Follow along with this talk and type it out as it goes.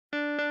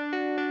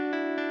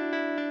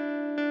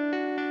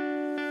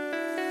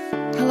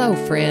Hello,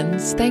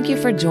 friends. Thank you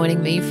for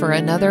joining me for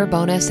another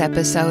bonus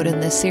episode in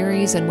the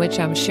series in which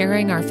I'm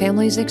sharing our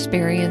family's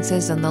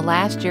experiences in the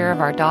last year of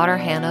our daughter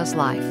Hannah's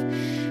life,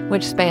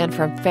 which spanned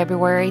from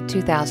February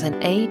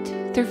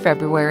 2008 through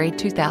February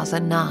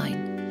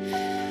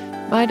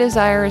 2009. My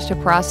desire is to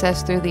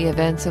process through the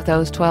events of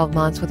those 12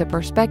 months with a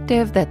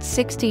perspective that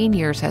 16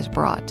 years has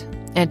brought,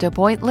 and to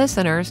point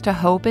listeners to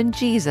hope in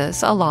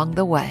Jesus along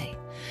the way.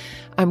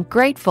 I'm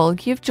grateful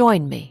you've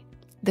joined me.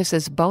 This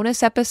is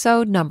bonus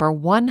episode number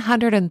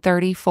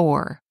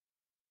 134,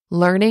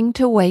 Learning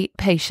to Wait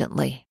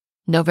Patiently,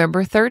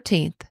 November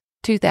 13th,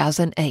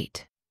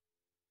 2008.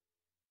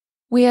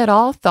 We had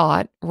all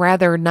thought,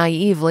 rather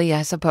naively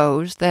I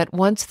suppose, that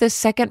once this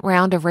second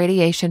round of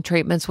radiation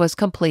treatments was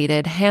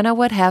completed, Hannah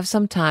would have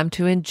some time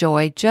to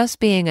enjoy just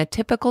being a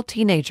typical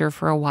teenager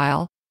for a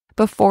while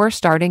before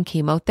starting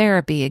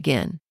chemotherapy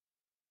again.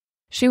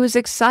 She was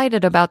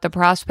excited about the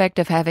prospect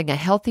of having a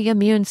healthy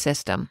immune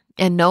system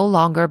and no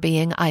longer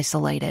being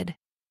isolated.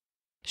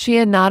 She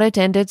had not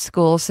attended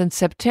school since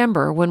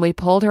September when we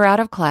pulled her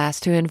out of class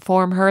to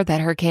inform her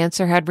that her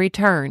cancer had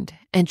returned,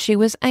 and she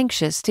was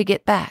anxious to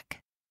get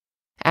back.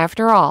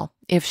 After all,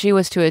 if she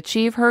was to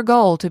achieve her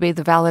goal to be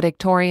the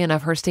valedictorian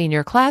of her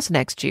senior class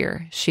next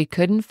year, she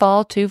couldn't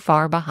fall too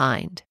far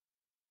behind.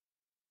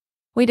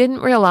 We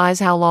didn't realize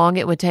how long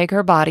it would take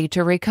her body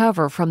to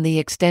recover from the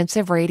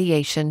extensive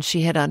radiation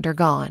she had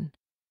undergone.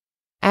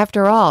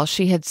 After all,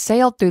 she had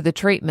sailed through the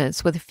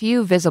treatments with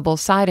few visible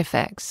side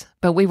effects,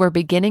 but we were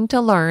beginning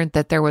to learn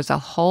that there was a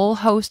whole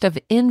host of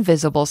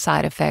invisible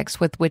side effects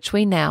with which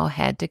we now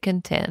had to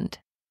contend.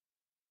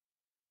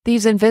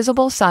 These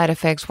invisible side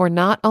effects were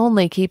not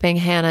only keeping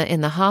Hannah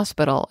in the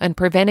hospital and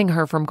preventing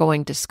her from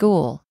going to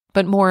school,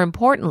 but more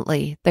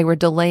importantly, they were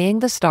delaying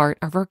the start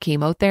of her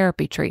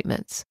chemotherapy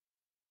treatments.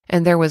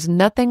 And there was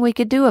nothing we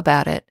could do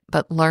about it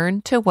but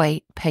learn to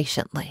wait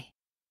patiently.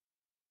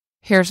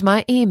 Here's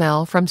my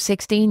email from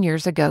 16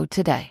 years ago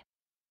today.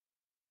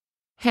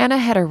 Hannah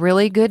had a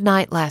really good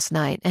night last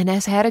night and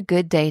has had a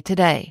good day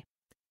today.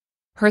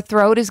 Her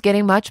throat is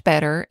getting much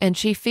better and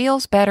she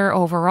feels better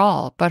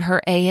overall, but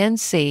her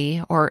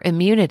ANC, or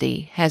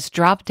immunity, has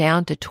dropped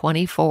down to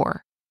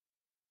 24.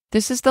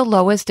 This is the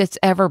lowest it's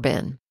ever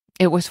been.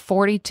 It was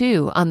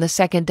 42 on the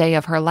second day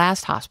of her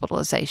last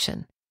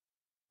hospitalization.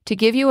 To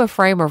give you a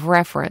frame of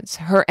reference,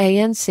 her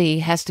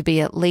ANC has to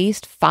be at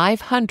least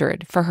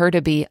 500 for her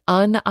to be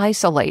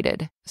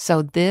unisolated,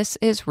 so this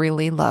is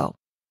really low.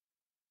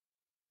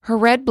 Her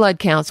red blood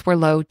counts were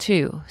low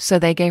too, so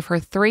they gave her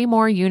 3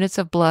 more units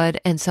of blood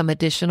and some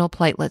additional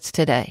platelets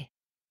today.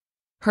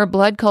 Her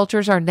blood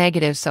cultures are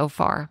negative so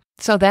far,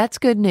 so that's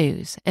good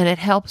news, and it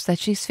helps that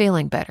she's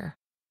feeling better.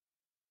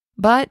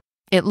 But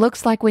it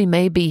looks like we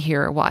may be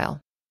here a while.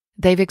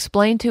 They've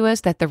explained to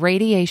us that the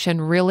radiation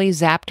really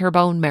zapped her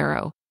bone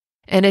marrow,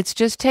 and it's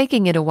just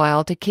taking it a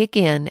while to kick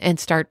in and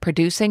start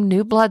producing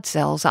new blood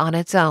cells on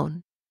its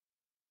own.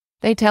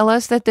 They tell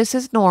us that this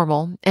is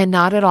normal and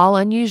not at all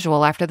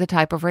unusual after the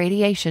type of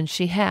radiation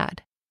she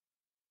had.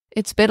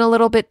 It's been a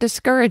little bit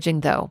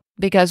discouraging, though,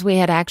 because we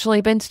had actually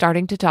been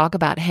starting to talk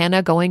about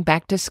Hannah going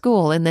back to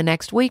school in the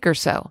next week or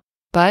so,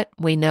 but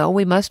we know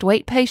we must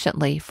wait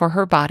patiently for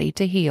her body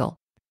to heal.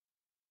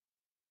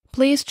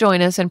 Please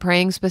join us in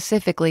praying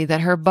specifically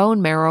that her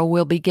bone marrow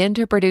will begin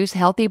to produce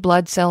healthy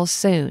blood cells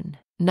soon.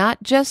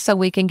 Not just so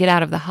we can get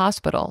out of the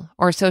hospital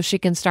or so she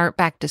can start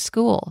back to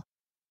school,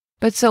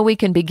 but so we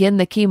can begin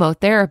the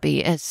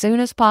chemotherapy as soon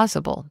as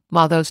possible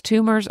while those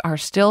tumors are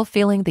still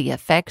feeling the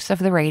effects of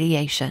the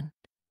radiation.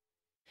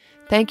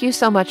 Thank you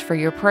so much for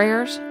your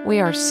prayers. We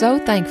are so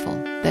thankful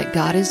that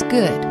God is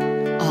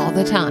good all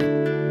the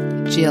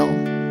time. Jill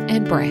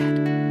and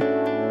Brad.